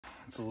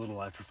It's a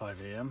little after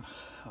 5 a.m.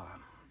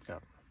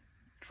 Got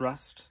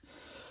dressed,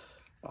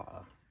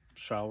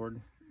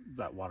 showered.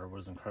 That water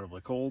was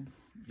incredibly cold,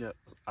 yet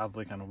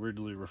oddly kind of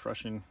weirdly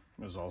refreshing.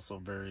 It was also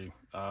very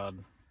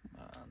odd,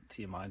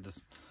 TMI,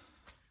 just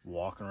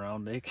walking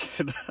around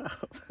naked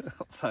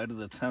outside of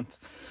the tent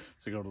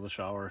to go to the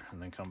shower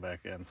and then come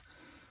back in.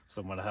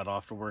 So I'm gonna head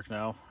off to work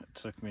now. It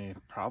took me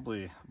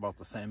probably about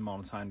the same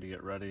amount of time to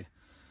get ready.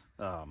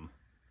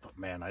 But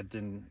man, I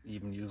didn't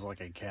even use like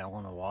a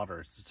gallon of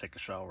water to take a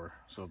shower.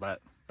 So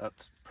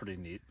that's pretty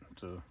neat.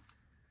 It's a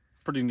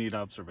pretty neat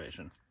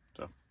observation.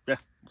 So yeah,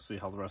 we'll see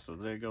how the rest of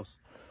the day goes.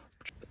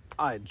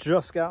 I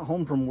just got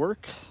home from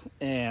work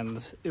and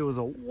it was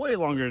a way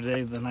longer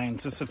day than I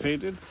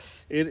anticipated.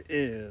 It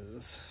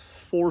is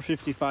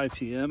 4:55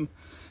 p.m.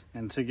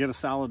 and to get a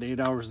solid 8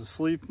 hours of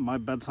sleep, my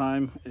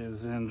bedtime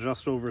is in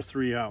just over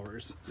 3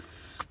 hours.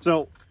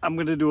 So I'm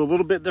going to do a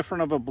little bit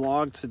different of a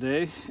blog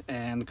today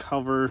and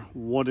cover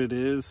what it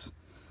is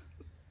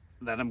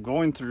that I'm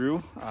going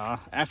through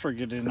after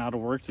getting out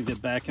of work to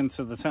get back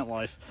into the tent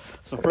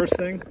life. So first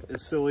thing,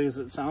 as silly as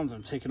it sounds,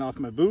 I'm taking off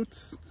my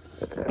boots.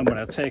 I'm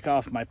going to take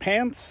off my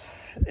pants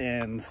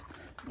and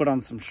put on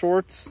some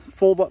shorts,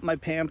 fold up my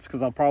pants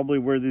because I'll probably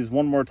wear these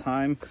one more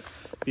time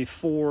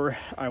before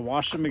I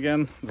wash them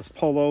again. This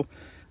polo,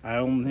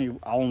 I'll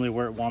only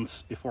wear it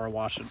once before I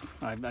wash it.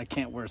 I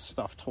can't wear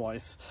stuff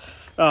twice.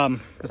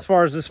 As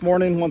far as this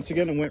morning, once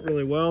again, it went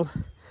really well.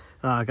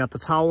 I got the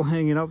towel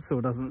hanging up so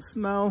it doesn't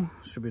smell.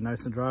 Should be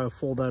nice and dry. I'll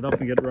fold that up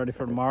and get it ready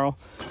for tomorrow.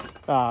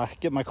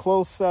 Get my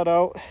clothes set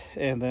out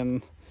and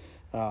then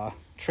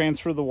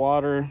transfer the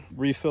water,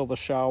 refill the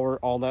shower,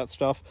 all that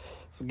stuff.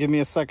 So give me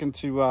a second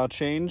to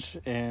change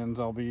and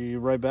I'll be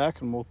right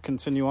back and we'll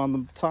continue on the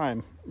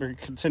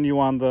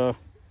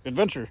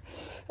adventure.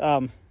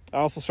 I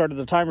also started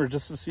the timer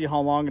just to see how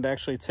long it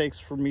actually takes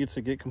for me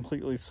to get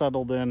completely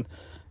settled in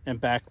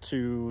and back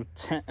to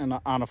tent and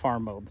on a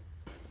farm mode.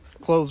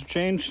 Clothes are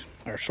changed,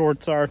 our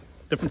shorts are,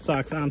 different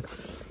socks on.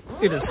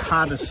 It is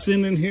hot as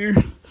sin in here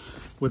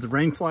with the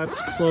rain flaps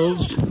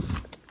closed.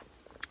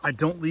 I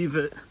don't leave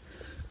it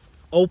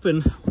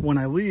open when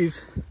I leave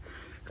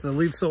because I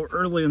leave so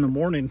early in the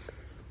morning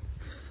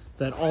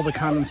that all the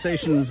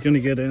condensation is going to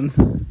get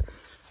in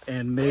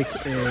and make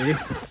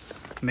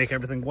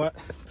everything wet,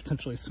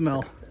 potentially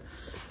smell.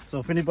 So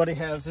if anybody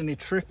has any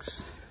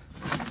tricks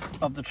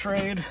of the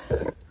trade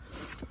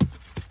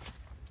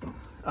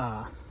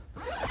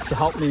to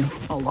help me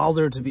allow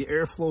there to be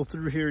airflow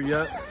through here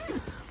yet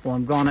while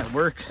I'm gone at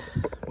work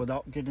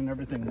without getting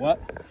everything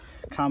wet,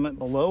 comment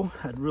below.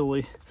 I'd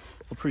really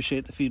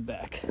appreciate the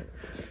feedback.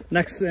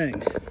 Next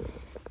thing,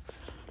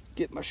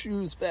 get my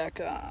shoes back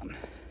on.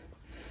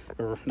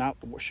 Or not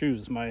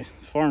shoes, my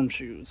farm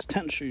shoes,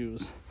 tent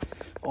shoes.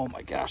 Oh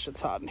my gosh,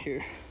 it's hot in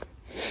here.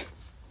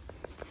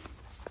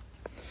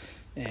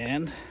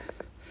 And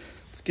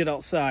let's get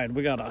outside.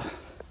 We gotta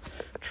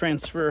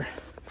transfer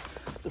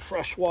the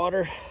fresh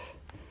water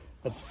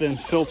that's been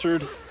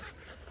filtered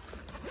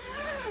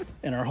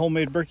in our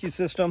homemade Berkey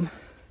system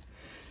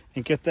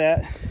and get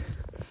that,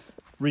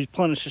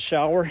 replenish the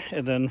shower,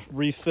 and then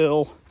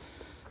refill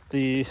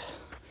the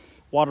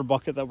water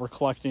bucket that we're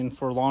collecting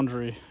for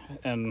laundry.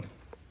 And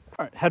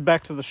all right, head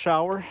back to the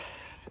shower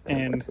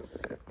and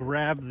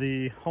grab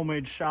the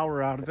homemade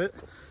shower out of it.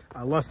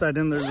 I left that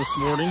in there this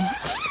morning.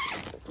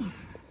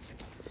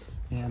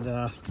 And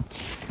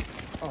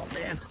oh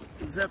man,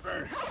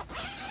 zipper.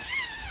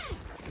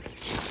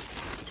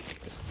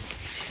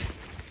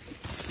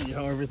 Let's see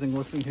how everything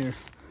looks in here.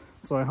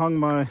 So I hung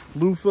my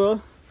loofah.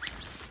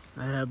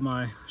 I have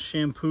my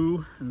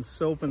shampoo and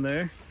soap in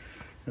there.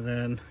 And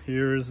then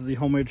here's the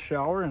homemade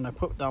shower, and I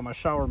put down my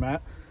shower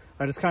mat.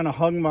 I just kind of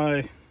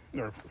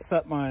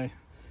set my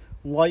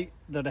light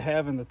that I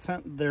have in the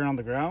tent there on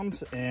the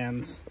ground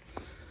and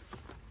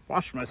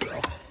washed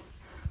myself.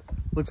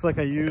 Looks like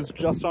I used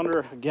just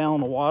under a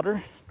gallon of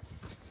water.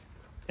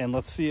 And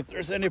let's see if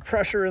there's any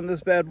pressure in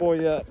this bad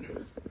boy yet.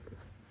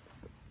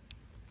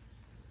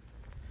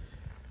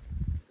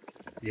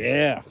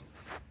 Yeah.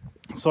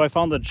 So I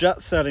found the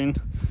jet setting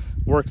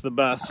worked the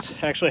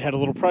best. Actually had a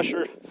little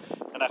pressure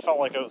and I felt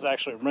like I was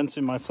actually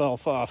rinsing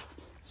myself off.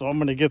 So I'm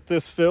gonna get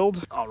this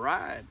filled. All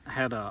right, I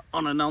had an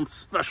unannounced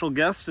special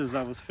guest as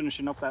I was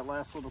finishing up that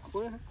last little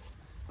clip.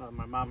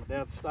 My mom and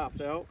dad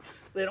stopped out.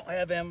 They don't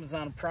have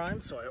Amazon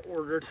Prime, so I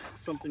ordered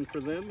something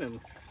for them and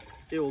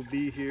it will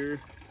be here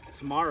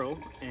tomorrow.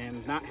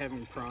 And not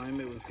having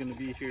Prime, it was gonna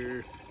be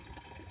here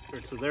or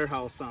to their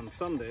house on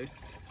Sunday,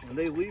 and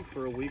they leave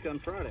for a week on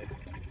Friday.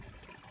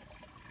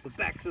 But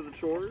back to the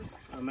chores.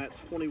 I'm at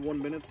 21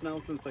 minutes now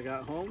since I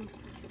got home.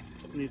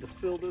 I need to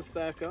fill this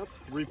back up,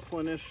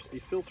 replenish the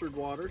filtered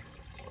water,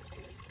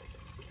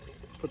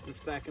 put this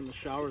back in the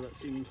shower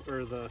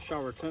the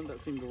shower tent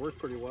that seemed to work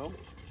pretty well.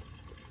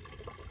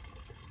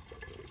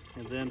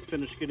 And then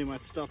finish getting my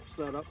stuff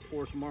set up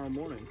for tomorrow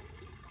morning.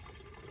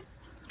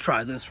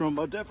 Try this from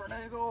a different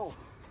angle.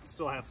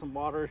 Still have some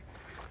water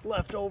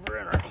left over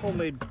in our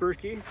homemade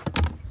Berkey.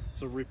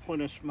 So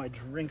replenish my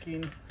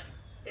drinking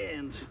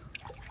and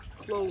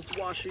clothes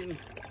washing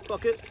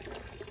bucket.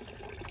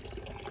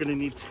 Gonna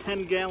need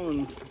 10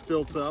 gallons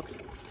built up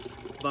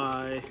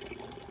by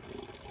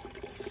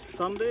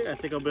Sunday. I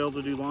think I'll be able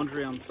to do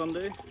laundry on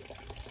Sunday.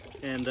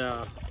 And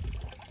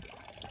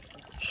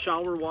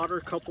shower water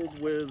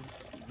coupled with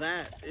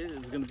that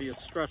is going to be a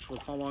stretch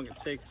with how long it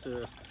takes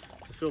to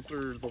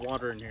filter the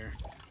water in here.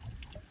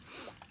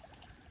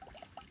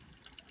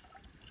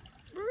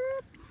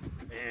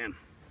 Man,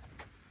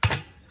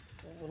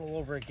 it's a little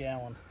over a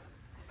gallon.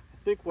 I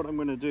think what I'm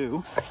going to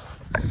do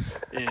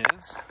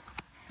is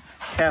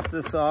cap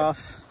this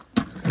off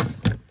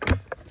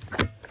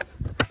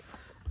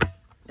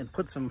and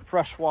put some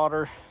fresh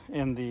water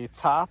in the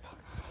top,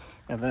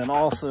 and then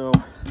also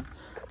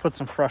put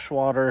some fresh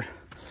water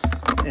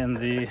in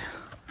the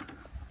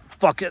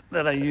bucket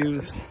that I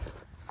use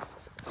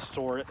to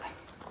store it.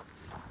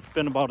 It's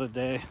been about a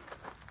day,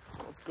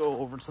 so let's go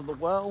over to the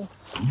well,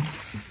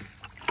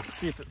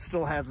 see if it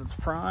still has its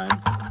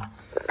prime.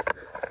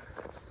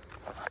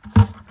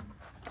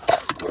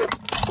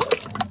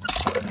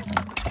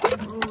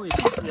 Oh, you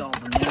can see all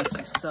the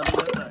nasty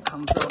sediment that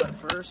comes out at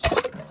first.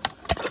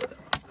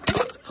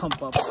 Let's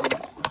pump up some.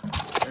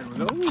 There we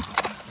go. It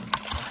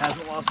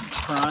hasn't lost its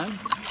prime.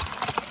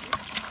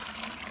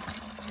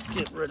 Let's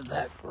get rid of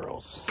that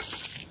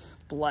gross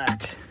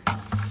black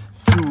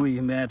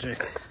gooey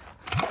magic.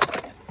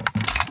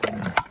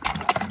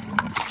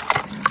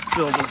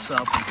 Fill this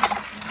up.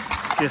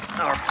 Get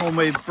our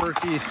homemade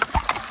Berkey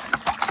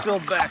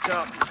filled back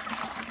up.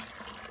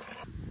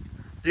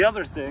 The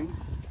other thing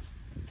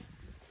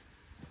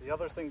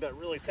that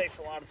really takes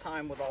a lot of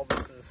time with all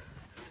this is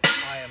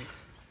I am,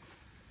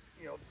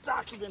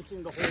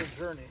 documenting the whole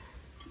journey.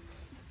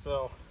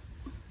 So,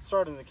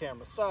 starting the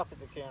camera, stopping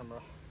the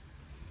camera.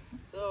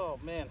 Oh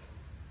man,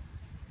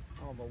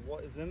 I don't know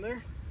what is in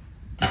there,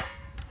 but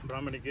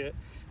I'm gonna get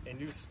a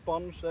new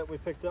sponge that we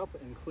picked up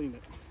and clean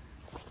it.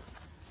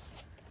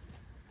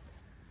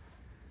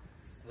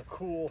 This is a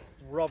cool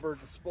rubber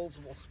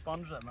disposable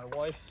sponge that my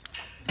wife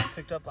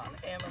picked up on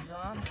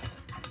Amazon.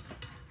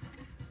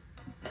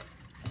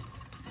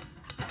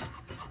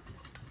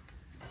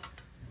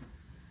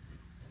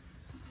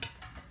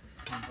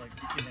 Seems like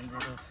it's getting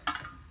rid of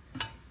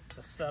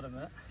the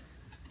sediment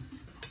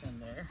in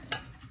there.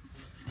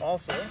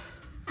 Also,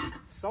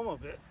 some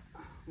of it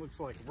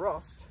looks like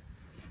rust,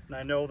 and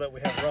I know that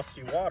we have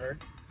rusty water,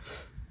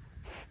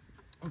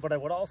 but I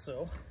would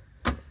also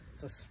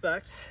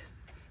suspect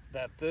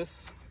that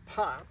this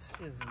pot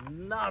is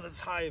not as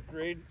high of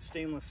grade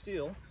stainless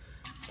steel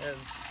as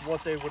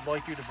what they would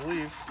like you to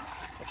believe,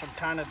 which I'm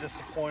kind of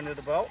disappointed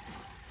about.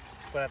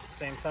 But at the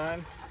same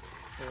time,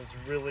 it was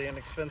really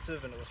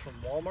inexpensive and it was from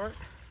Walmart.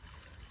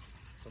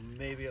 So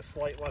maybe a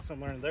slight lesson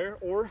learned there,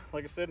 or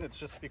like I said, it's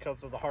just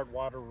because of the hard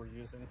water we're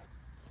using.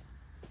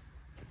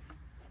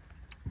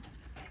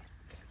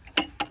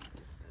 Let's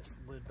get this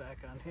lid back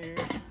on here.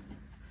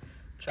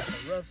 Check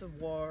the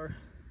reservoir.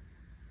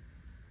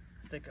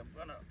 I think I'm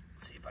gonna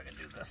see if I can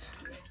do this.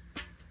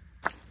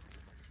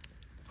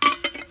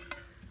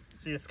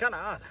 See, it's kind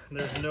of odd.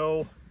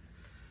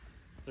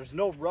 There's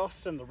no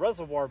rust in the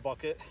reservoir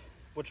bucket,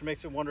 which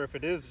makes me wonder if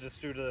it is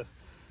just due to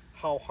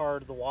how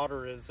hard the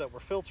water is that we're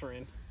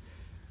filtering.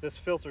 This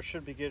filter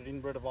should be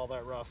getting rid of all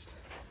that rust.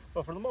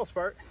 But for the most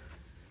part,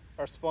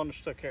 our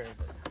sponge took care of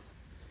it.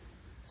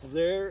 So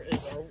there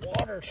is our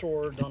water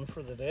chore done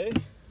for the day.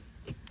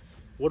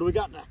 What do we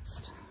got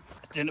next?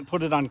 I didn't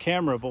put it on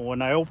camera, but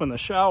when I opened the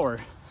shower,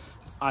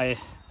 I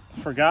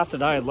forgot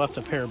that I had left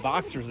a pair of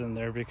boxers in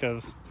there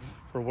because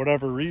for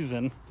whatever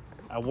reason,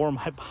 I wore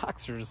my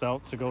boxers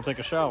out to go take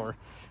a shower.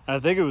 And I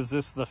think it was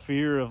just the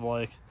fear of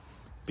like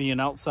being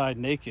outside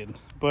naked.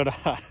 But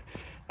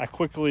I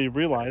quickly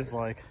realized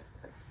like,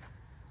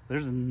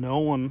 there's no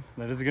one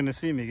that is going to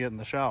see me get in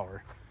the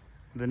shower.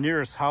 The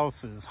nearest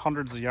house is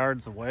hundreds of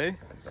yards away.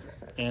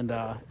 And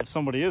if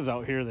somebody is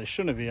out here, they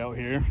shouldn't be out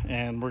here.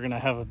 And we're going to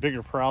have a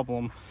bigger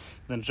problem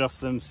than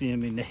just them seeing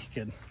me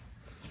naked.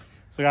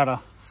 So I got a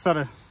set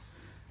of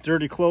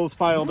dirty clothes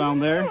pile down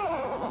there.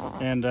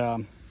 And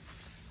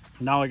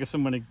now I guess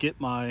I'm going to get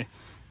my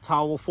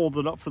towel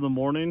folded up for the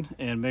morning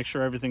and make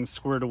sure everything's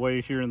squared away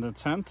here in the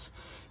tent.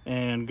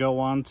 And go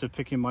on to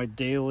picking my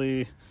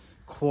daily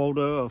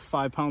quota of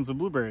 5 pounds of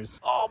blueberries.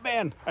 Oh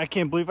man, I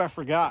can't believe I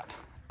forgot.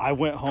 I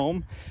went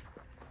home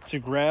to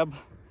grab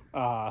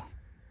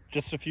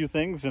just a few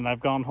things, and I've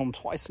gone home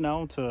twice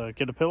now to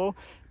get a pillow.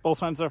 Both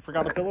times I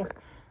forgot a pillow,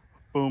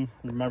 boom,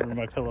 remember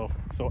my pillow.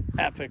 So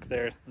epic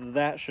there.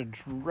 That should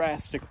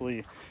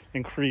drastically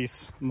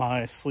increase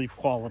my sleep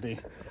quality.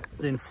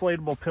 The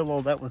inflatable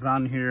pillow that was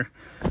on here,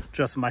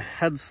 just my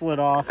head slid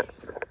off.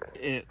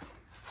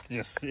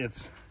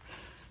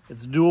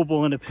 It's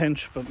doable in a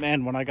pinch, but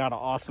man, when I got an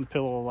awesome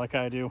pillow like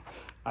I do,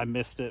 I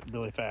missed it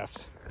really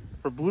fast.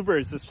 For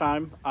blueberries this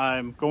time,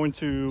 I'm going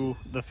to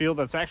the field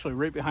that's actually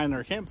right behind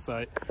our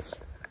campsite.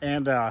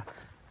 And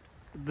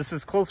this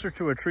is closer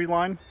to a tree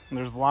line. And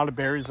there's a lot of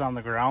berries on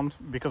the ground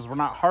because we're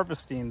not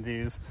harvesting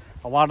these.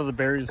 A lot of the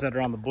berries that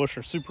are on the bush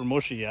are super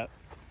mushy yet.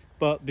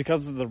 But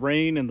because of the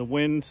rain and the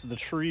wind, the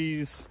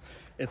trees,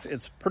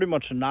 it's pretty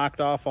much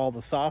knocked off all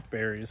the soft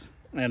berries.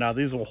 and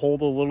these will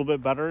hold a little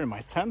bit better in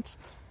my tent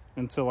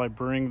until I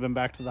bring them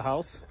back to the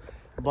house.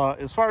 But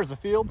as far as the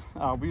field,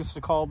 we used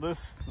to call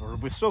this, or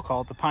we still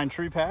call it, the pine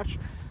tree patch.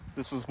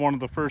 This is one of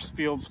the first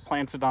fields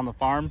planted on the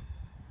farm.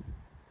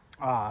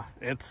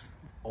 It's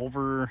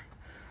over,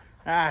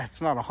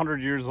 it's not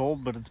 100 years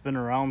old, but it's been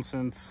around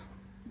since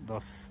the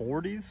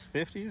 40s,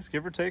 50s,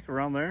 give or take,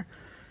 around there.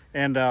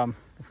 And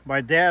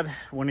my dad,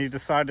 when he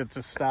decided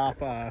to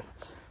stop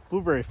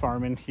blueberry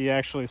farming, he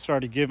actually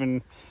started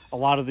giving a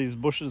lot of these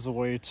bushes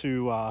away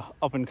to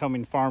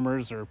up-and-coming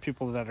farmers or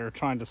people that are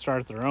trying to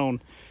start their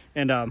own.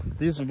 And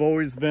these have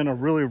always been a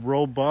really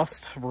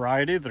robust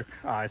variety.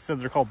 I said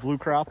they're called blue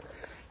crop,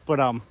 but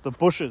the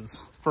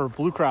bushes for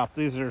blue crop,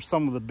 these are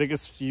some of the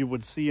biggest you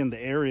would see in the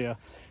area.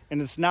 And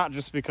it's not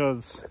just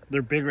because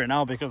they're big right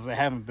now because they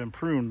haven't been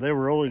pruned. They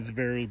were always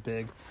very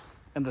big.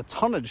 And the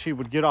tonnage he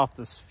would get off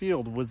this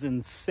field was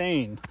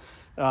insane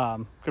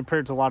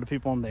compared to a lot of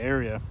people in the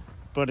area.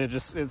 But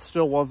it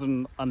still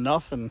wasn't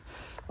enough, and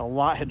a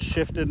lot had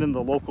shifted in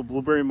the local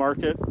blueberry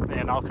market.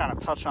 And I'll kind of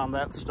touch on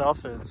that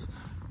stuff as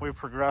we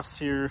progress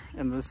here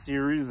in this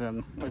series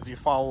and as you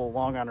follow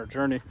along on our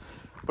journey.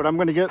 But I'm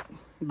going to get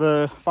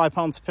the 5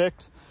 pounds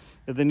picked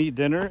and then eat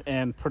dinner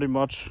and pretty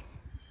much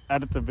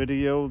edit the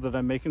video that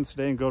I'm making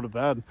today and go to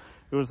bed.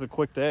 It was a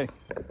quick day.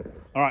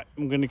 All right,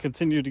 I'm going to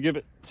continue to give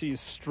it to you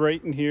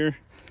straight in here.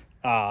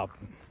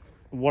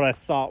 What I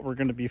thought were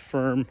going to be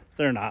firm,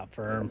 they're not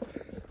firm.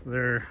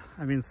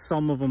 I mean,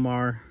 some of them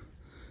are,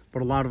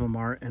 but a lot of them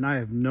aren't. And I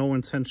have no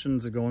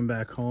intentions of going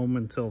back home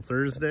until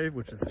Thursday,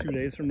 which is 2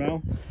 days from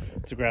now,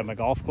 to grab my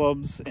golf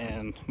clubs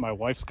and my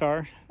wife's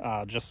car,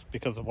 just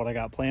because of what I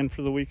got planned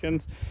for the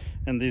weekend.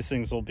 And these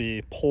things will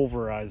be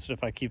pulverized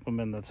if I keep them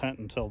in the tent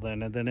until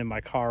then, and then in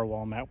my car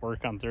while I'm at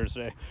work on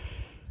Thursday.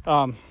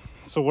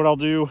 So what I'll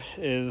do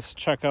is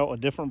check out a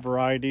different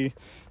variety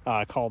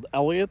called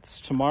Elliott's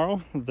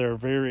tomorrow. They're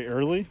very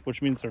early,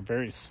 which means they're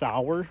very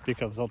sour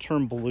because they'll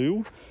turn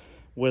blue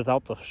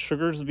without the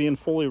sugars being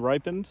fully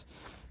ripened.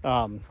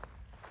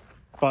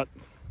 But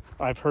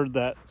I've heard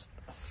that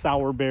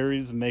sour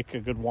berries make a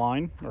good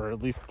wine, or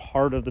at least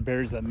part of the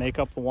berries that make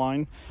up the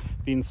wine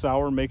being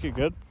sour make it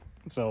good.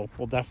 So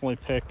we'll definitely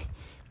pick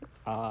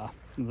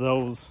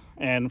those.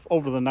 And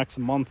over the next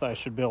month, I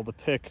should be able to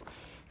pick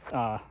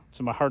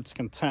to my heart's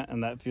content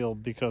in that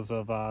field because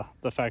of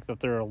the fact that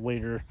they're a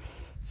later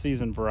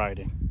season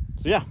variety.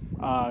 So yeah,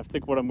 I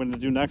think what I'm going to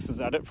do next is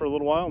edit for a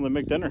little while and then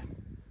make dinner.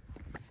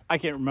 I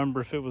can't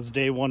remember if it was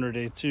day 1 or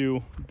day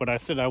 2, but I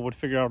said I would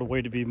figure out a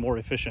way to be more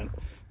efficient.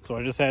 So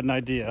I just had an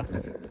idea.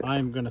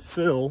 I'm going to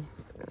fill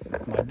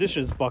my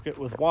dishes bucket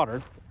with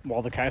water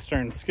while the cast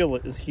iron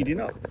skillet is heating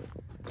up.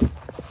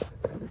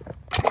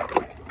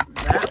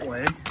 That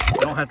way, I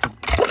don't have to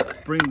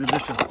bring the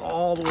dishes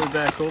all the way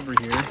back over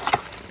here.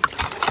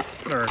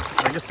 Or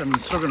I guess I'm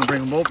still going to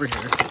bring them over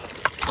here,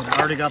 but I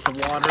already got the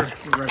water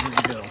ready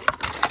to go.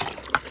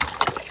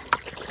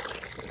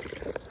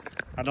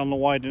 I don't know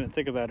why I didn't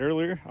think of that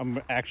earlier.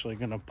 I'm actually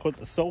going to put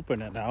the soap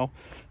in it now.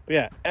 But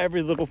yeah,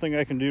 every little thing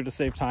I can do to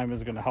save time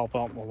is going to help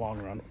out in the long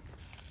run.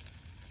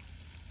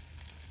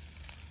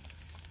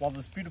 While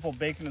this beautiful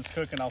bacon is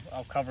cooking,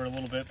 I'll cover a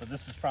little bit, but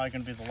this is probably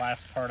going to be the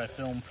last part I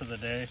film for the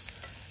day.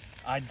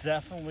 I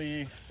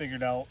definitely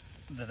figured out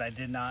that I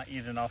did not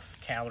eat enough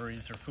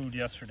calories or food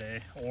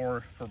yesterday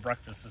or for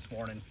breakfast this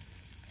morning.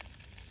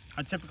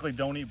 I typically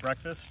don't eat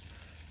breakfast,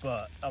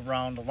 but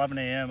around 11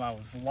 a.m. I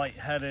was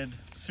lightheaded,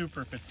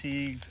 super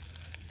fatigued,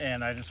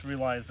 and I just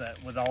realized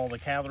that with all the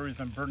calories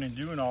I'm burning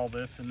doing all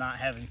this and not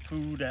having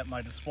food at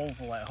my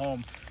disposal at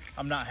home,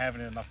 I'm not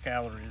having enough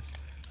calories.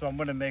 So I'm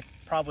going to make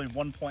probably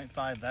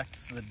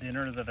 1.5x the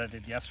dinner that I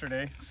did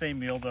yesterday. Same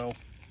meal though,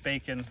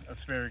 bacon,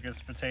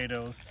 asparagus,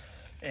 potatoes,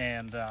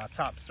 and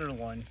top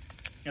sirloin.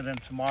 And then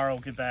tomorrow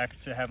get back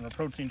to having a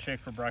protein shake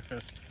for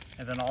breakfast,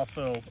 and then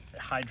also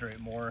hydrate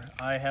more.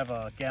 I have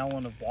a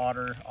gallon of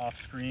water off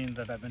screen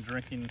that I've been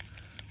drinking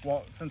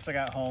since I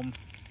got home,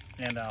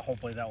 and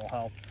hopefully that will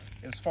help.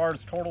 As far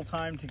as total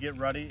time to get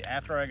ready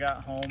after I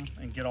got home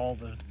and get all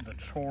the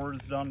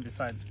chores done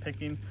besides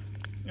picking,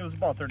 it was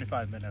about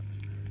 35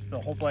 minutes.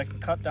 So hopefully I can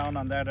cut down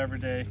on that every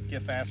day,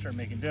 get faster at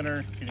making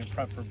dinner, getting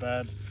prepped for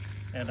bed,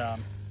 and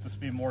just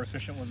be more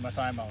efficient with my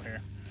time out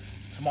here.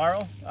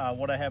 Tomorrow,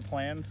 what I have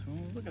planned,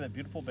 ooh, look at that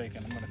beautiful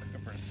bacon. I'm going to cook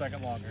it for a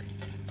second longer.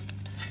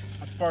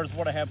 As far as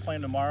what I have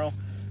planned tomorrow,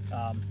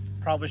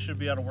 probably should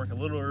be out of work a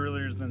little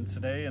earlier than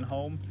today and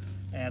home.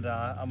 And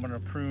I'm going to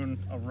prune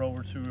a row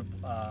or two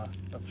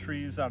of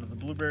trees out of the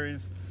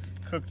blueberries,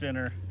 cook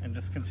dinner, and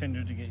just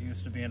continue to get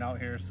used to being out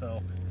here.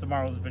 So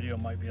tomorrow's video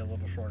might be a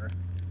little shorter.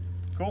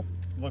 Cool.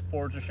 Look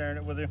forward to sharing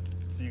it with you.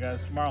 See you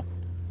guys tomorrow.